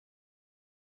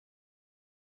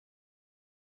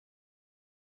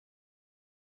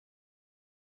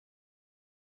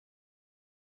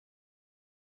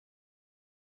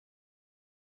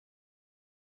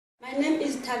My name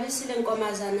is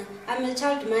Thandi. I'm a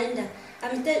child minder.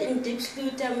 I'm still in deep school.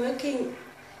 I'm working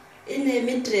in a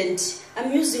Midrand.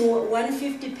 I'm using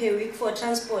 150 per week for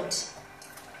transport.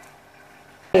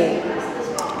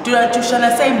 Shall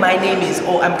I say my name is,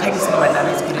 or I'm Kanyisile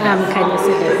Madlana? I'm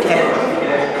Kanyisile. Okay.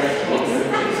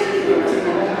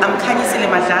 I'm Kanyisile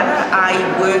Madlana. I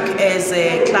work as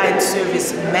a client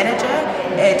service manager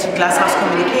at Glasshouse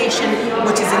Communication,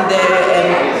 which is in the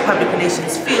public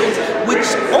relations field, which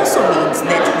also means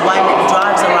that one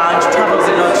drives around, travels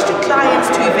a lot to clients,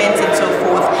 to events and so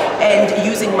forth, and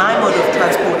using my mode of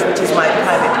transport, which is my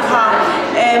private car.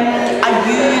 I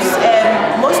use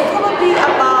most probably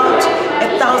about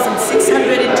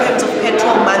 1,600 in terms of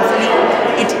petrol monthly.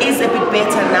 It is a bit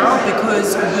better now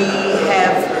because we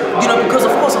have, because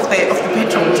of course of the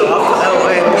petrol drop,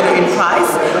 in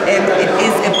price, it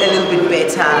is a little bit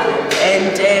better.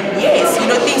 And yes,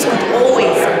 things could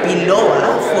always be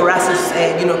lower for us as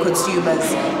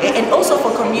consumers, and also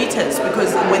for commuters,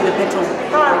 because when the petrol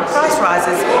price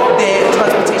rises, the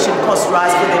transportation costs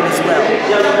rise for them as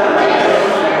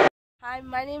well. Hi,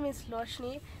 my name is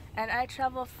Loshni, and I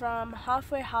travel from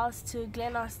Halfway House to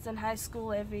Glen Austin High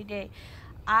School every day.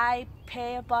 I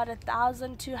pay about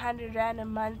 1,200 Rand a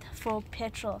month for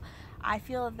petrol. I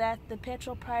feel that the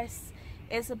petrol price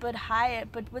is a bit higher,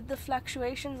 but with the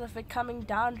fluctuations of it coming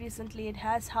down recently, it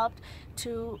has helped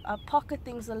to pocket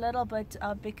things a little bit,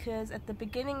 because at the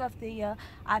beginning of the year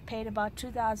I paid about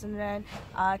 2,000 Rand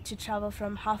to travel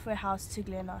from Halfway House to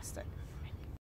Glen Austin.